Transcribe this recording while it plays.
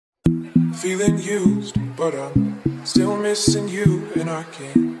Feeling used, but I'm still missing you, and I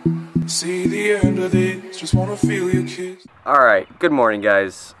can't see the end of this. Just wanna feel your kiss. Alright, good morning,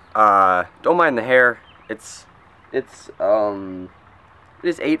 guys. Don't mind the hair. It is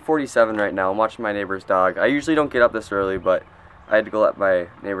 8:47 right now. I'm watching my neighbor's dog. I usually don't get up this early, but I had to go let my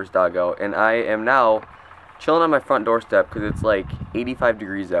neighbor's dog out, and I am now chilling on my front doorstep because it's like 85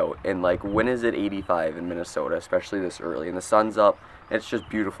 degrees out, and like, when is it 85 in Minnesota, especially this early, and the sun's up. It's just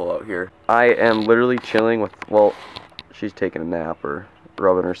beautiful out here. I am literally chilling with, well, she's taking a nap or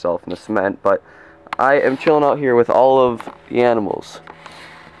rubbing herself in the cement, but I am chilling out here with all of the animals.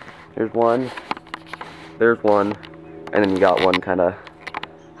 There's one, and then you got one kind of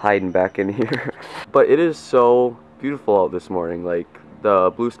hiding back in here. But it is so beautiful out this morning, like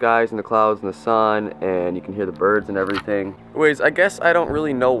the blue skies and the clouds and the sun, and you can hear the birds and everything. Anyways, I guess I don't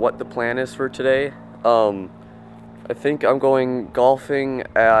really know what the plan is for today. I think I'm going golfing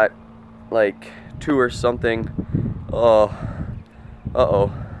at like 2 or something. Oh,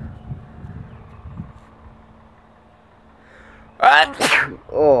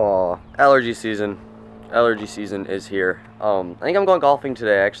 allergy season. Allergy season is here. I think I'm going golfing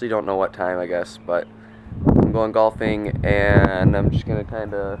today. I actually don't know what time, I guess, but I'm going golfing, and I'm just gonna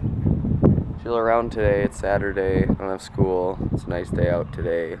kind of chill around today. It's Saturday. I don't have school. It's a nice day out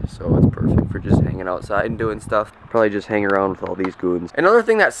today, so it's perfect for just hanging outside and doing stuff. Probably just hang around with all these goons. Another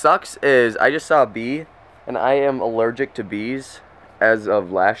thing that sucks is I just saw a bee, and I am allergic to bees as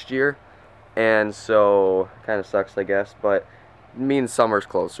of last year, and so kind of sucks, I guess, but it means summer's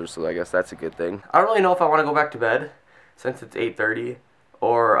closer, so I guess that's a good thing. I don't really know if I want to go back to bed since it's 8:30,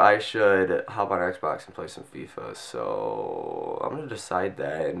 or I should hop on Xbox and play some FIFA. So I'm gonna decide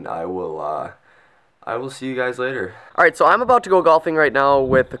that, and I will see you guys later. All right, so I'm about to go golfing right now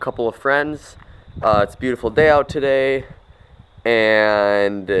with a couple of friends. It's a beautiful day out today,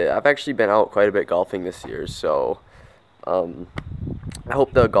 and I've actually been out quite a bit golfing this year. So I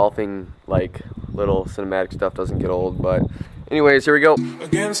hope the golfing like little cinematic stuff doesn't get old, but anyways, here we go.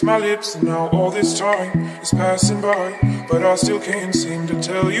 Against my lips, and now all this time is passing by, but I still can't seem to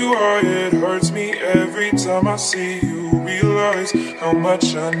tell you why. It hurts me every time I see you, realize how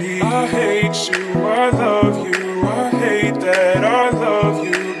much I need you. I hate you, I love you, I hate that I love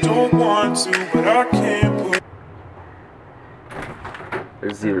you. Don't want to, but I can't put.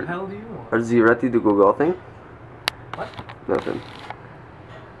 What the hell do you want? Are you ready to go golfing? What? Nothing.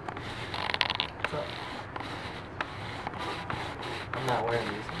 What's up? I'm not wearing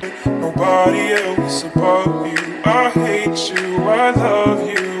these. Nobody else above you. I hate you, I love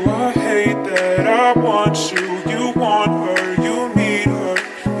you, I hate that I want you. You want her, you need her,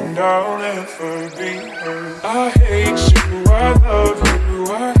 and I'll never be her. I hate you, I love you,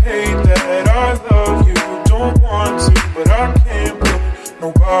 I hate that I love you. Don't want to, but I can't put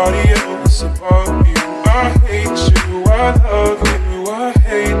nobody else above you. I hate you, I love you, I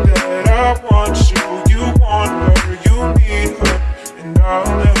hate that I want you. You want her, you need her, and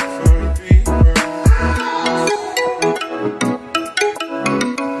I'll never be her.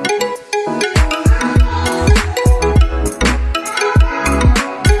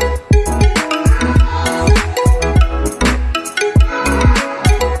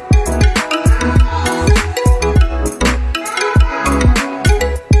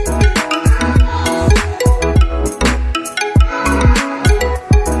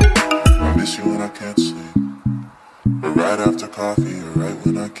 I miss you when I can't sleep, or right after coffee, or right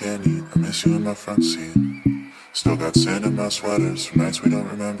when I can't eat. I miss you in my front seat. Still got sand in my sweaters from nights we don't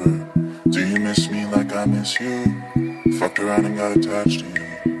remember. Do you miss me like I miss you? Fucked around and got attached to you.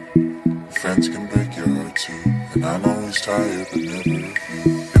 Friends can break your heart too, and I'm always tired but never of you.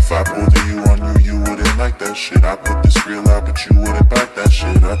 If I pulled a you on you, you wouldn't like that shit. I put this real out but you wouldn't back that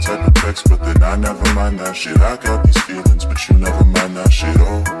shit. I type a text but then I never mind that shit. I got these feelings but you never mind that shit.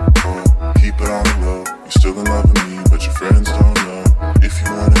 Oh, keep it on the low. You still in love with me but your friends don't know. If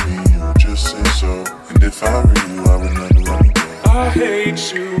you wanted me, you would just say so. And if I were you, I would never let me go. I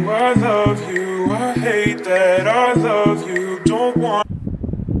hate you, I love you, I hate that I love you. Don't want.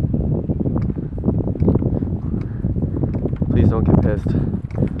 Please don't get pissed.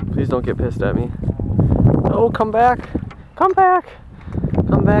 Please don't get pissed at me. Oh, come back. Come back.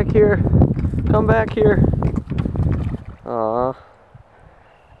 Come back here. Come back here. Aww.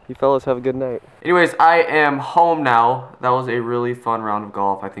 You fellas have a good night. Anyways, I am home now. That was a really fun round of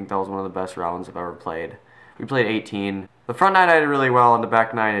golf. I think that was one of the best rounds I've ever played. We played 18. The front nine I did really well, and the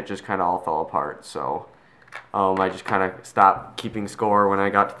back nine it just kind of all fell apart. So I just kind of stopped keeping score when I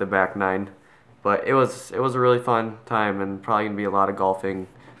got to the back nine. But it was a really fun time, and probably gonna be a lot of golfing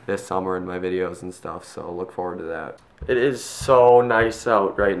this summer in my videos and stuff. So look forward to that. It is so nice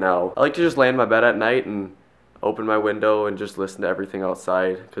out right now. I like to just lay in my bed at night and open my window and just listen to everything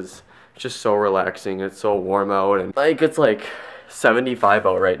outside because it's just so relaxing. It's so warm out, and like it's like 75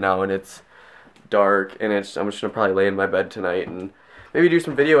 out right now, and it's dark, and I'm just gonna probably lay in my bed tonight and maybe do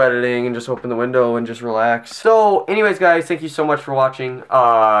some video editing and just open the window and just relax. So anyways guys, thank you so much for watching.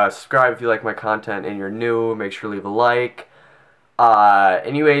 Subscribe if you like my content and you're new. Make sure to leave a like.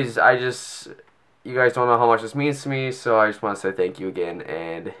 Anyways, you guys don't know how much this means to me, so I just want to say thank you again,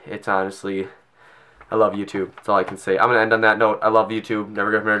 and it's honestly, I love YouTube. That's all I can say. I'm going to end on that note. I love YouTube.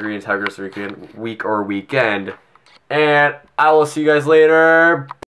 Never go from greens. Have a great week or weekend. And I will see you guys later.